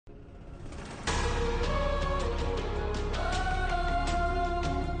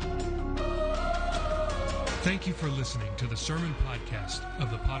Thank you for listening to the sermon podcast of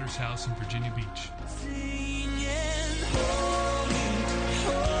the Potter's House in Virginia Beach. Singing, holy,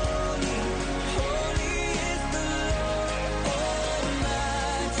 holy, holy is the Lord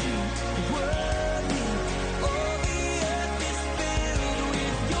Almighty. Worthy, all the earth is filled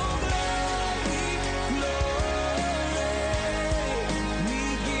with your glory, glory. We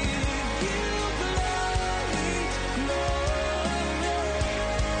give you glory, glory.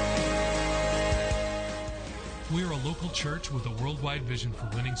 We are a local church with a worldwide vision for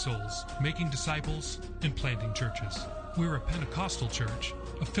winning souls, making disciples, and planting churches. We're a Pentecostal church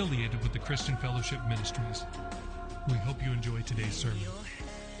affiliated with the Christian Fellowship Ministries. We hope you enjoy today's sermon.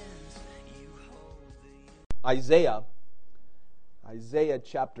 Isaiah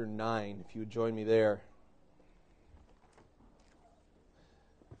chapter 9, if you would join me there.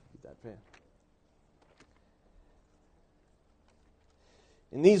 Get that fan.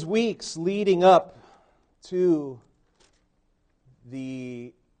 In these weeks leading up to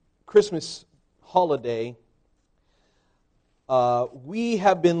the Christmas holiday, we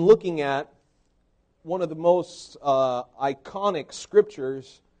have been looking at one of the most iconic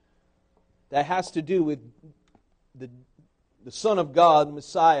scriptures that has to do with the Son of God,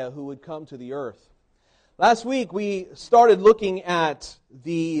 Messiah, who would come to the earth. Last week we started looking at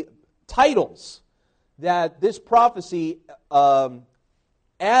the titles that this prophecy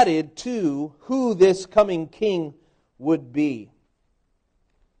added to who this coming king would be.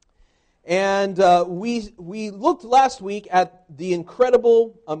 And we looked last week at the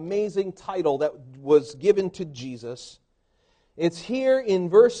incredible, amazing title that was given to Jesus. It's here in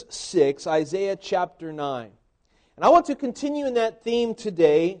verse 6, Isaiah chapter 9. And I want to continue in that theme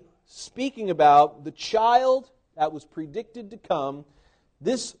today, speaking about the child that was predicted to come.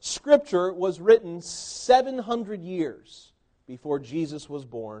 This scripture was written 700 years before Jesus was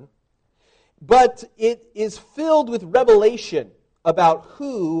born. But it is filled with revelation about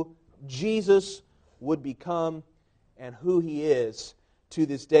who Jesus would become and who He is to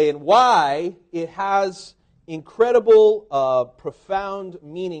this day, and why it has incredible, profound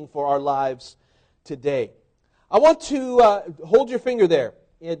meaning for our lives today. I want to hold your finger there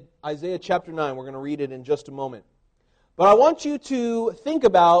in Isaiah chapter 9. We're going to read it in just a moment. But I want you to think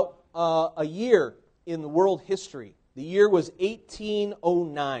about a year in the world history. The year was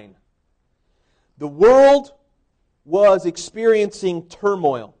 1809. The world was experiencing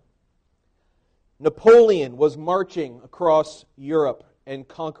turmoil. Napoleon was marching across Europe and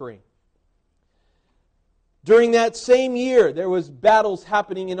conquering. During that same year, there was battles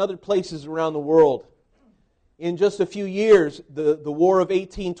happening in other places around the world. In just a few years, the War of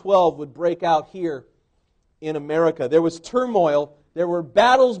 1812 would break out here in America. There was turmoil. There were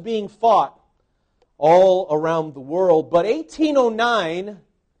battles being fought all around the world. But 1809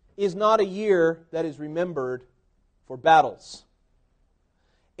 is not a year that is remembered for battles.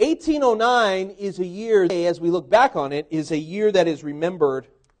 1809 is a year, as we look back on it, is a year that is remembered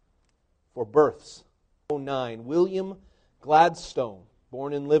for births. 1809, William Gladstone,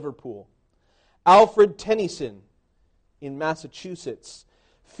 born in Liverpool. Alfred Tennyson in Massachusetts.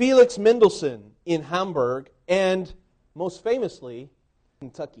 Felix Mendelssohn in Hamburg. And most famously,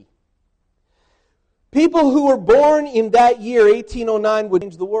 Kentucky. People who were born in that year, 1809, would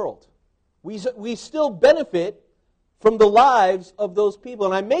change the world. We still benefit from the lives of those people.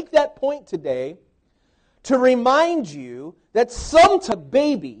 And I make that point today to remind you that sometimes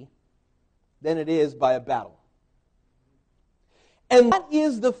baby than it is by a battle. And that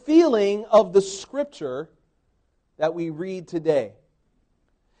is the feeling of the scripture that we read today.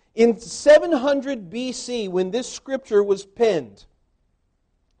 In 700 BC, when this scripture was penned,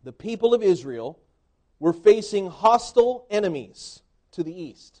 the people of Israel were facing hostile enemies to the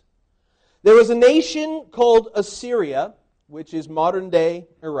east. There was a nation called Assyria, which is modern-day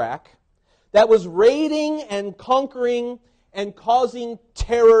Iraq, that was raiding and conquering and causing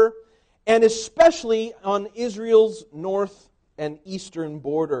terror, and especially on Israel's north and eastern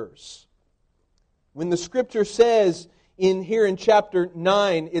borders. When the scripture says here in chapter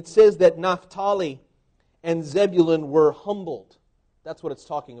 9, it says that Naphtali and Zebulun were humbled. That's what it's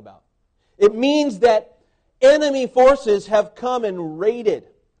talking about. It means that enemy forces have come and raided,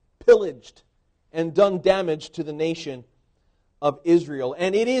 pillaged, and done damage to the nation of Israel.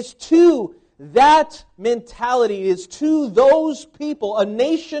 And it is to that mentality, it is to those people, a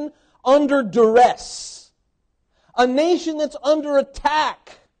nation under duress, a nation that's under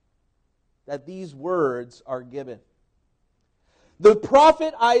attack, that these words are given. The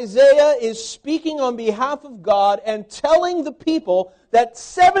prophet Isaiah is speaking on behalf of God and telling the people that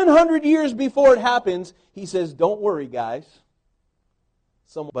 700 years before it happens, he says, don't worry, guys.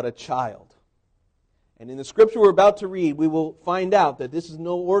 But a child. And in the scripture we're about to read, we will find out that this is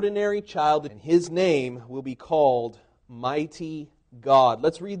no ordinary child, and his name will be called Mighty God.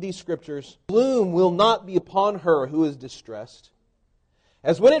 Let's read these scriptures. Gloom will not be upon her who is distressed,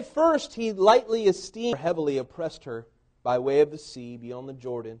 as when at first he lightly esteemed, heavily oppressed her by way of the sea beyond the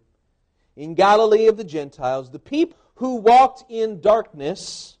Jordan. In Galilee of the Gentiles, the people who walked in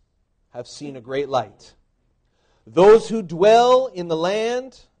darkness have seen a great light. Those who dwell in the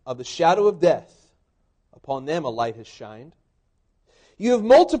land of the shadow of death, upon them a light has shined. You have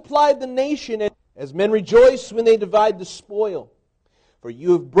multiplied the nation as men rejoice when they divide the spoil. For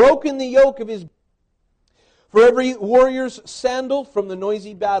you have broken the yoke of his... For every warrior's sandal from the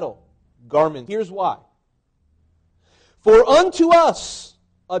noisy battle garment. Here's why. For unto us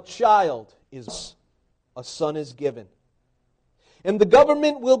a child is, a son is given. And the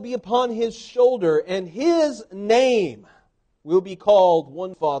government will be upon his shoulder, and his name will be called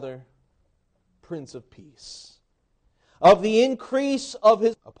One Father, Prince of Peace. Of the increase of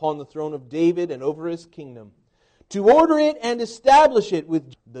his upon the throne of David and over his kingdom, to order it and establish it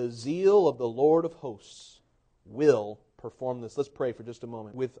with the zeal of the Lord of hosts will perform this. Let's pray for just a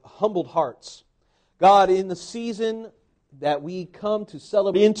moment. With humbled hearts, God, in the season that we come to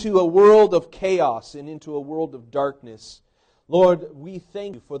celebrate into a world of chaos and into a world of darkness, Lord, we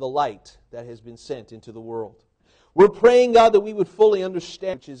thank you for the light that has been sent into the world. We're praying, God, that we would fully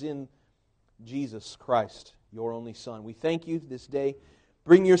understand which is in Jesus Christ, your only Son. We thank you this day.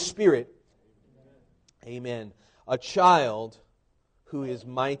 Bring your Spirit. Amen. A child who is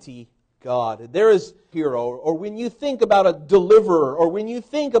mighty God. There is a hero, or when you think about a deliverer, or when you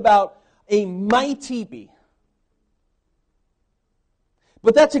think about a mighty...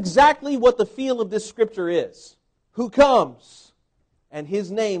 But that's exactly what the feel of this scripture is. Who comes, and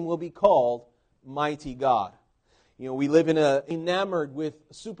his name will be called Mighty God. You know, we live enamored with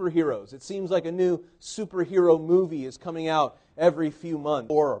superheroes. It seems like a new superhero movie is coming out every few months.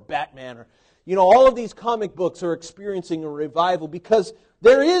 Or Batman. Or, you know, all of these comic books are experiencing a revival because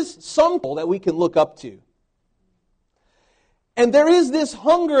there is something that we can look up to. And there is this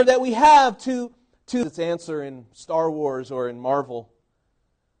hunger that we have to its answer in Star Wars or in Marvel.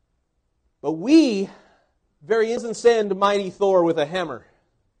 But he doesn't send mighty Thor with a hammer.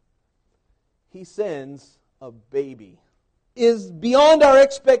 He sends a baby. Is beyond our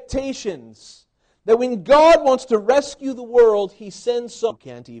expectations that when God wants to rescue the world, He sends someone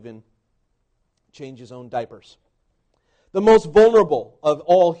who can't even change his own diapers. The most vulnerable of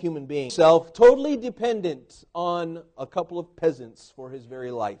all human beings, totally dependent on a couple of peasants for his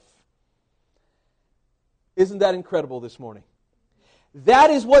very life. Isn't that incredible this morning? That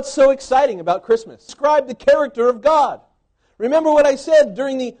is what's so exciting about Christmas. Describe the character of God. Remember what I said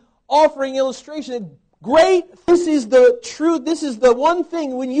during the offering illustration. Great, this is the truth, this is the one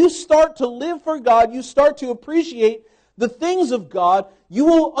thing. When you start to live for God, you start to appreciate the things of God, you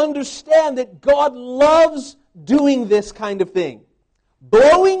will understand that God loves doing this kind of thing.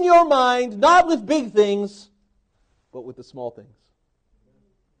 Blowing your mind, not with big things, but with the small things.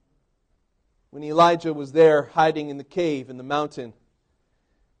 When Elijah was there hiding in the cave in the mountain,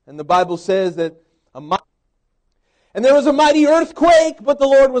 and the Bible says that and there was a mighty earthquake, but the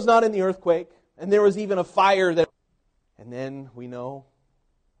Lord was not in the earthquake. And there was even a fire and then we know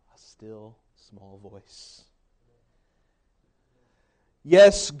a still small voice.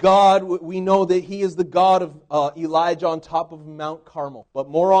 Yes, God, we know that He is the God of Elijah on top of Mount Carmel. But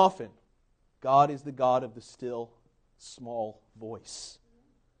more often, God is the God of the still small voice.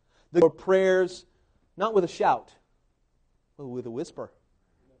 The prayers, not with a shout, but with a whisper.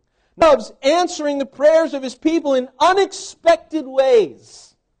 Loves answering the prayers of His people in unexpected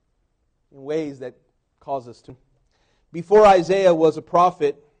ways. In ways that cause us to. Before Isaiah was a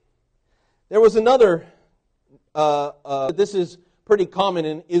prophet, there was another, this is pretty common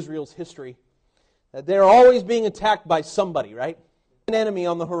in Israel's history, that they're always being attacked by somebody, right? An enemy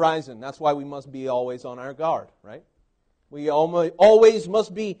on the horizon. That's why we must be always on our guard, right? We always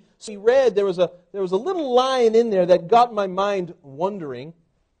must be. So we read, there was a little line in there that got my mind wondering.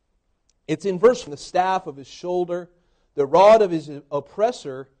 It's in verse, the staff of his shoulder, the rod of his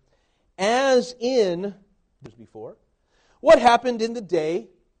oppressor, as in, before, what happened in the day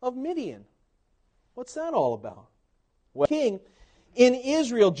of Midian? What's that all about? Well, king in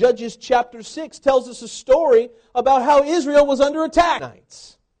Israel, Judges chapter 6 tells us a story about how Israel was under attack.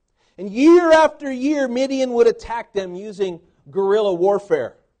 And year after year, Midian would attack them using guerrilla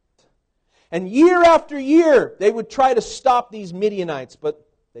warfare. And year after year, they would try to stop these Midianites, but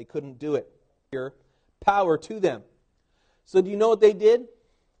they couldn't do it. Power to them. So do you know what they did?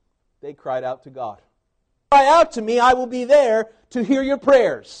 They cried out to God. Cry out to me, I will be there to hear your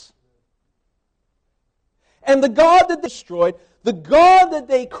prayers. And the God that they destroyed, the God that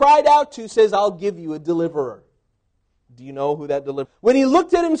they cried out to says, I'll give you a deliverer. Do you know who that deliverer? When he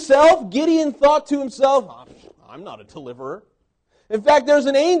looked at himself, Gideon thought to himself, I'm not a deliverer. In fact, there's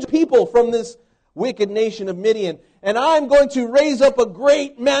an angel people from this wicked nation of Midian, and I'm going to raise up a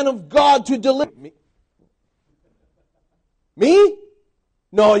great man of God to deliver me. Me?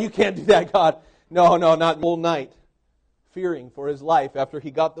 No, you can't do that, God. No, not the whole night, fearing for his life after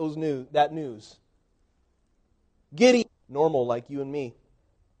he got that news. Gideon, normal like you and me.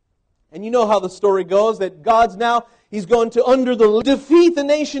 And you know how the story goes, that He's going to defeat the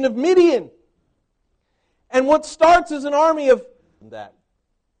nation of Midian. And what starts as an army of that.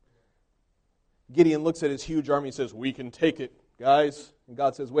 Gideon looks at his huge army and says, we can take it, guys. And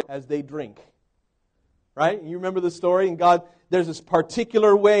God says, wait, as they drink. Right? You remember the story? And God, there's this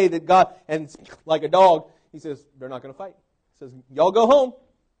particular way that God, and like a dog, He says, they're not going to fight. He says, y'all go home.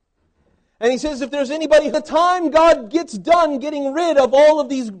 And He says, if there's anybody, the time God gets done getting rid of all of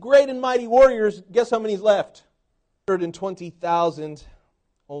these great and mighty warriors, guess how many's left? 120,000,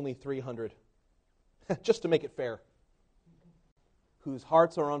 only 300. Just to make it fair. Whose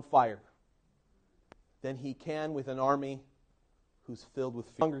hearts are on fire than He can with an army who's filled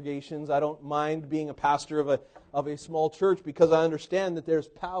with congregations. I don't mind being a pastor of a small church because I understand that there's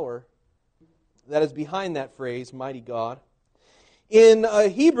power that is behind that phrase, mighty God. In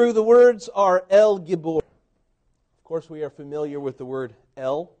Hebrew, the words are El Gibor. Of course, we are familiar with the word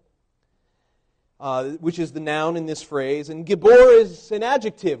El, which is the noun in this phrase. And Gibor is an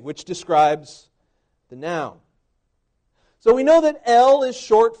adjective which describes the noun. So we know that El is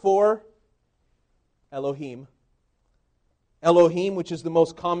short for Elohim. Elohim, which is the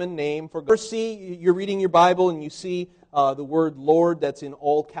most common name for God. You're reading your Bible and you see the word Lord that's in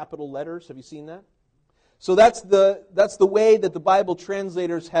all capital letters. Have you seen that? So that's the way that the Bible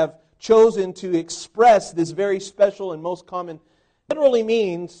translators have chosen to express this very special and most common. It literally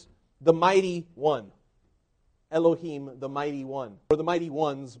means the mighty one. Elohim, the mighty one. Or the mighty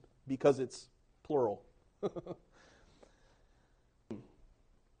ones because it's plural.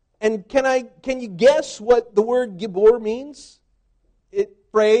 And can you guess what the word Gibor means?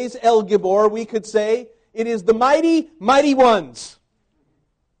 Phrase El Gibor, we could say it is the mighty, mighty ones.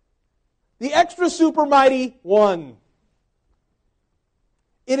 The extra super mighty one.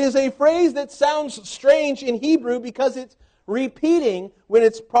 It is a phrase that sounds strange in Hebrew because it's repeating when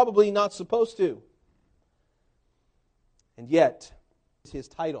it's probably not supposed to. And yet, it's His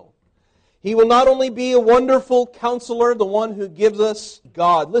title. He will not only be a wonderful counselor, the one who gives us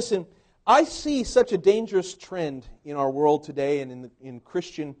God. Listen, I see such a dangerous trend in our world today and in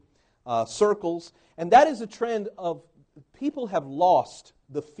Christian circles, and that is a trend of people have lost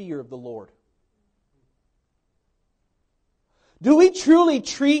the fear of the Lord. Do we truly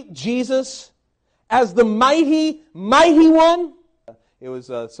treat Jesus as the mighty, mighty one? It was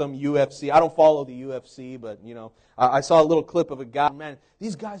some UFC. I don't follow the UFC, but I saw a little clip of a guy. Man,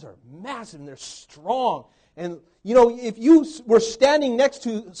 these guys are massive and they're strong. And if you were standing next to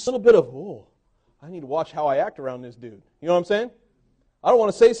a little bit of, I need to watch how I act around this dude. You know what I'm saying? I don't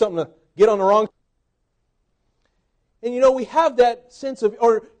want to say something to get on the wrong. And we have that sense of,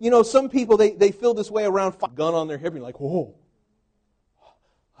 or some people they feel this way around gun on their hip. And you're like, whoa,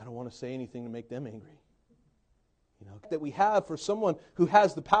 I don't want to say anything to make them angry. That we have for someone who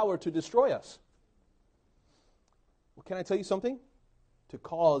has the power to destroy us. Well, can I tell you something? To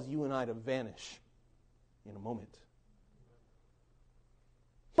cause you and I to vanish in a moment.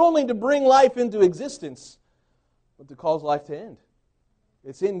 Not only to bring life into existence, but to cause life to end.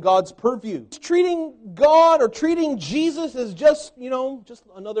 It's in God's purview. Treating God or treating Jesus as just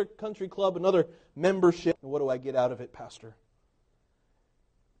another country club, another membership. What do I get out of it, Pastor?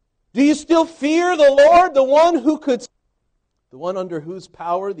 Do you still fear the Lord, the one under whose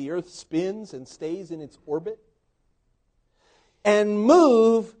power the earth spins and stays in its orbit? And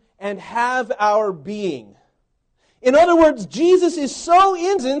move and have our being. In other words, Jesus is so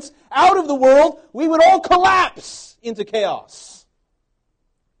innocent out of the world, we would all collapse into chaos.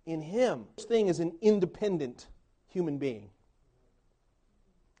 In Him, this thing is an independent human being.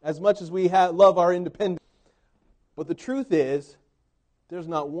 As much as we love our independence. But the truth is, there's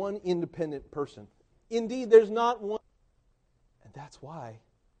not one independent person. Indeed, there's not one. And that's why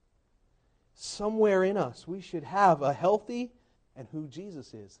somewhere in us we should have a healthy, and who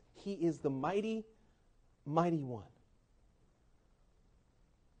Jesus is. He is the mighty, mighty one.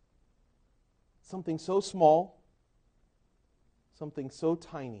 Something so small, something so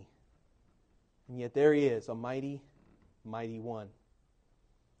tiny, and yet there He is, a mighty, mighty one.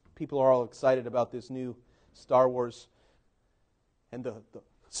 People are all excited about this new Star Wars. And the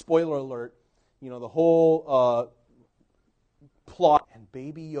spoiler alert, the whole plot. And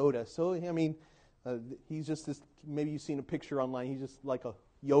Baby Yoda. So, I mean, he's just this, maybe you've seen a picture online, he's just like a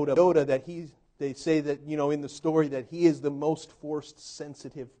Yoda that they say that, in the story that he is the most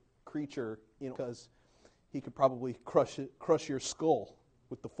Force-sensitive creature, because he could probably crush your skull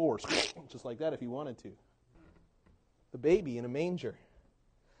with the Force, just like that if he wanted to. The baby in a manger.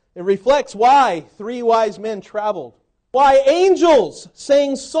 It reflects why 3 wise men traveled, why angels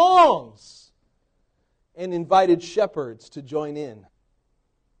sang songs and invited shepherds to join in.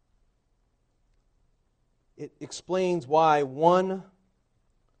 It explains how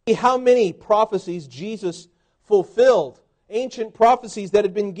many prophecies Jesus fulfilled. Ancient prophecies that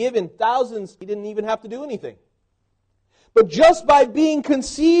had been given, thousands. He didn't even have to do anything. But just by being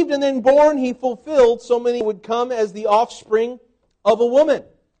conceived and then born, he fulfilled so many would come as the offspring of a woman.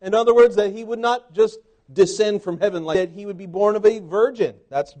 In other words, that he would not just descend from heaven, like that he would be born of a virgin.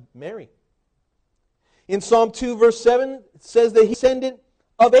 That's Mary. In Psalm 2, verse 7, it says that he descended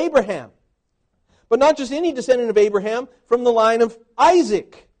of Abraham. But not just any descendant of Abraham, from the line of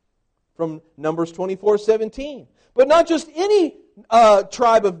Isaac, from Numbers 24:17. But not just any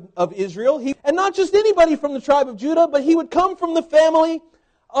tribe of Israel, and not just anybody from the tribe of Judah, but he would come from the family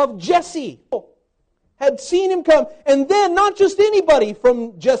of Jesse. Had seen him come. And then not just anybody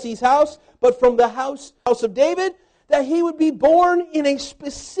from Jesse's house, but from the house of David, that he would be born in a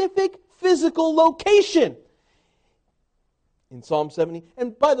specific physical location. In Psalm 70.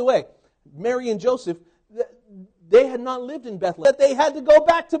 And by the way, Mary and Joseph, they had not lived in Bethlehem. They had to go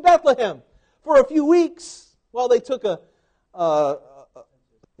back to Bethlehem for a few weeks while they took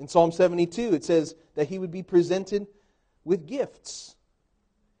in Psalm 72, it says that he would be presented with gifts.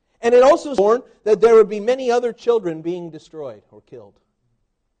 And it also warned that there would be many other children being destroyed or killed.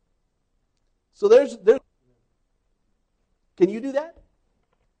 So there's can you do that?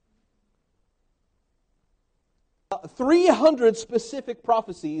 300 specific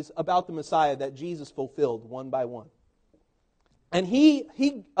prophecies about the Messiah that Jesus fulfilled one by one. And he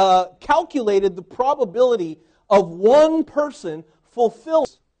calculated the probability of one person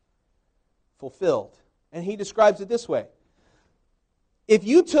fulfilled. And he describes it this way. If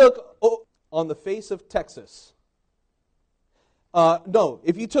you took, on the face of Texas,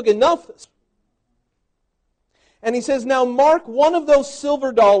 if you took enough, and he says, now mark one of those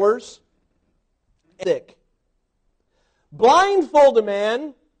silver dollars, thick. Blindfold a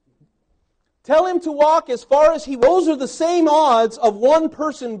man, tell him to walk as far as he will. Those are the same odds of one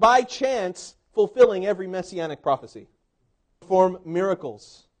person by chance fulfilling every messianic prophecy. Perform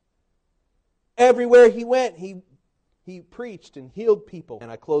miracles. Everywhere he went, he preached and healed people.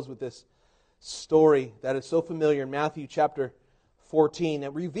 And I close with this story that is so familiar in Matthew chapter 14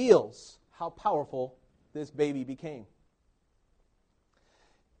 that reveals how powerful this baby became.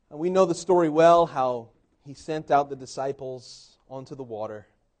 And we know the story well, how he sent out the disciples onto the water.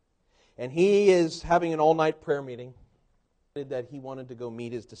 And he is having an all-night prayer meeting that he wanted to go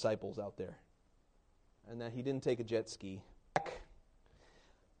meet his disciples out there. And that he didn't take a jet ski.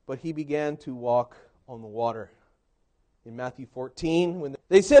 But he began to walk on the water. In Matthew 14, when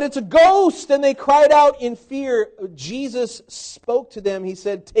they said, it's a ghost, and they cried out in fear, Jesus spoke to them. He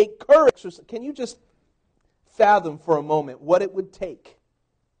said, take courage. Can you just fathom for a moment what it would take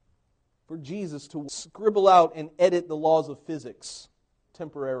for Jesus to scribble out and edit the laws of physics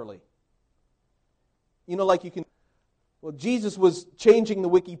temporarily? Like you can... Well, Jesus was changing the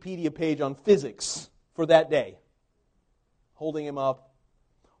Wikipedia page on physics for that day. Holding him up.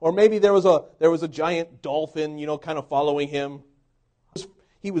 Or maybe there was a giant dolphin, kind of following him.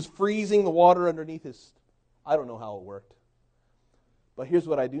 He was freezing the water underneath his... I don't know how it worked. But here's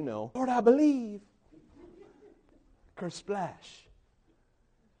what I do know. Lord, I believe. Kersplash.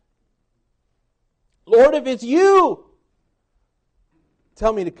 Lord, if it's you,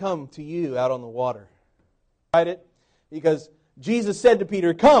 tell me to come to you out on the water. Tried it because Jesus said to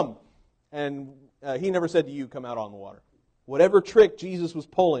Peter, come. And he never said to you, come out on the water. Whatever trick Jesus was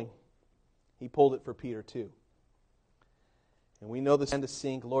pulling, he pulled it for Peter too. And we know this hand to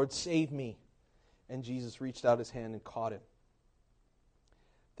sink. Lord, save me. And Jesus reached out his hand and caught him.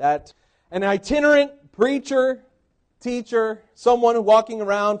 That an itinerant preacher, teacher, someone walking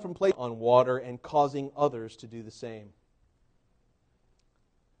around from place on water and causing others to do the same.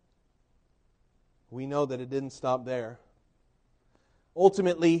 We know that it didn't stop there.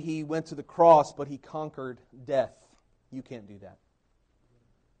 Ultimately, he went to the cross, but he conquered death. You can't do that.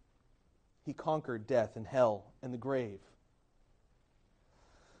 He conquered death and hell and the grave.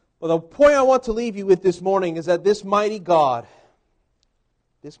 Well, the point I want to leave you with this morning is that this mighty God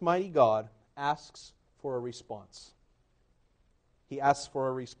asks for a response. he asks for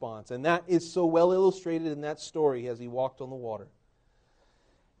a response. And that is so well illustrated in that story as he walked on the water.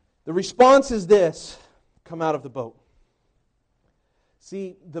 The response is this: come out of the boat.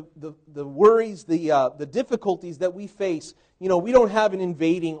 See, the worries, the difficulties that we face, we don't have an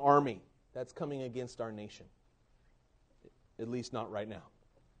invading army that's coming against our nation. At least not right now.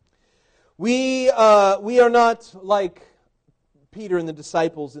 We are not like Peter and the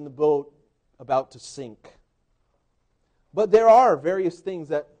disciples in the boat about to sink. But there are various things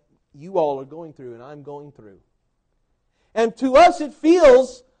that you all are going through and I'm going through. And to us it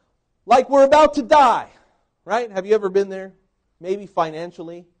feels like we're about to die. Right? Have you ever been there? Maybe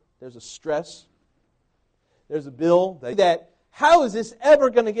financially, there's a stress. There's a bill that how is this ever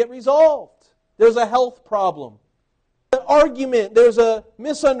going to get resolved? There's a health problem. An argument, there's a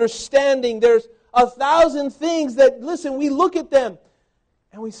misunderstanding, there's 1,000 things that, listen, we look at them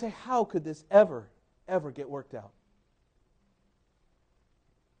and we say, how could this ever get worked out?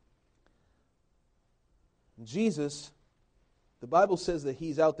 Jesus, the Bible says that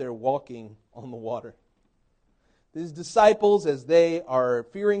He's out there walking on the water. His disciples, as they are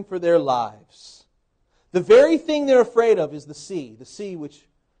fearing for their lives, the very thing they're afraid of is the sea which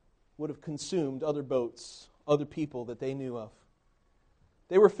would have consumed other boats, other people that they knew of.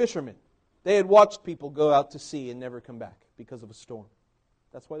 They were fishermen. They had watched people go out to sea and never come back because of a storm.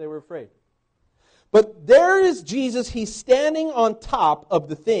 That's why they were afraid. But there is Jesus. He's standing on top of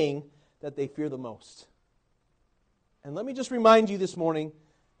the thing that they fear the most. And let me just remind you this morning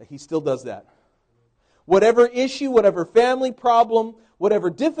that He still does that. Whatever issue, whatever family problem, whatever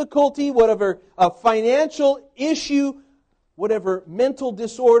difficulty, whatever financial issue, whatever mental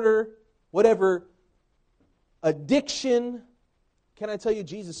disorder, whatever addiction, can I tell you,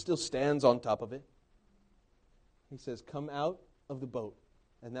 Jesus still stands on top of it. He says, come out of the boat.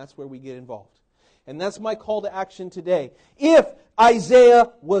 And that's where we get involved. And that's my call to action today. If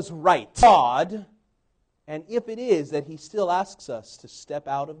Isaiah was right, God, and if it is that he still asks us to step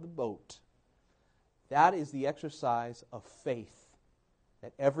out of the boat, that is the exercise of faith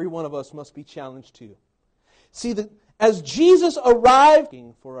that every one of us must be challenged to. See, as Jesus arrived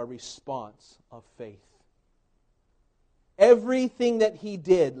for a response of faith, everything that He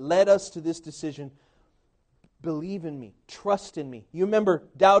did led us to this decision. Believe in me. Trust in me. You remember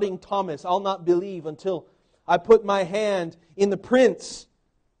doubting Thomas. I'll not believe until I put my hand in the prints.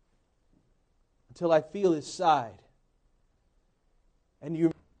 Until I feel His side. And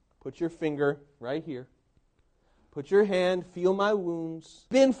you put your finger right here. Put your hand, feel my wounds.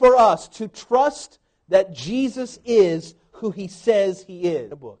 Been for us to trust that Jesus is who He says He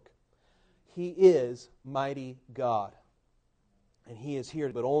is. The book. He is mighty God. And He is here.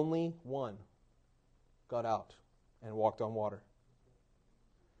 But only one got out and walked on water.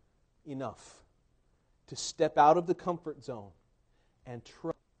 Enough to step out of the comfort zone and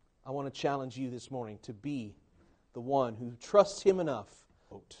trust. I want to challenge you this morning to be the one who trusts Him enough.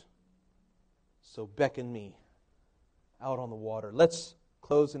 So beckon me out on the water. Let's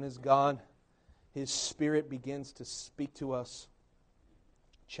close. And as God, His Spirit begins to speak to us,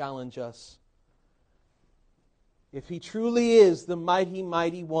 challenge us. If He truly is the mighty,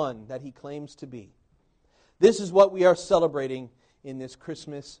 mighty one that He claims to be, this is what we are celebrating in this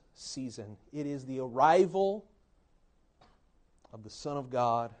Christmas season. It is the arrival of the Son of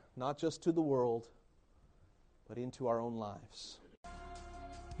God, not just to the world, but into our own lives.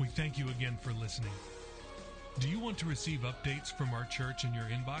 We thank you again for listening. Do you want to receive updates from our church in your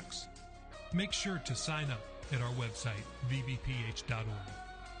inbox? Make sure to sign up at our website, vbph.org.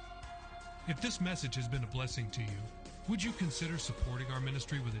 If this message has been a blessing to you, would you consider supporting our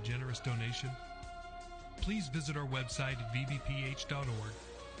ministry with a generous donation? Please visit our website at vbph.org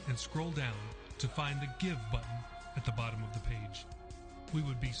and scroll down to find the Give button at the bottom of the page. We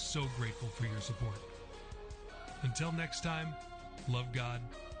would be so grateful for your support. Until next time, love God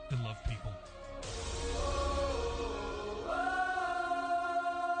and love people.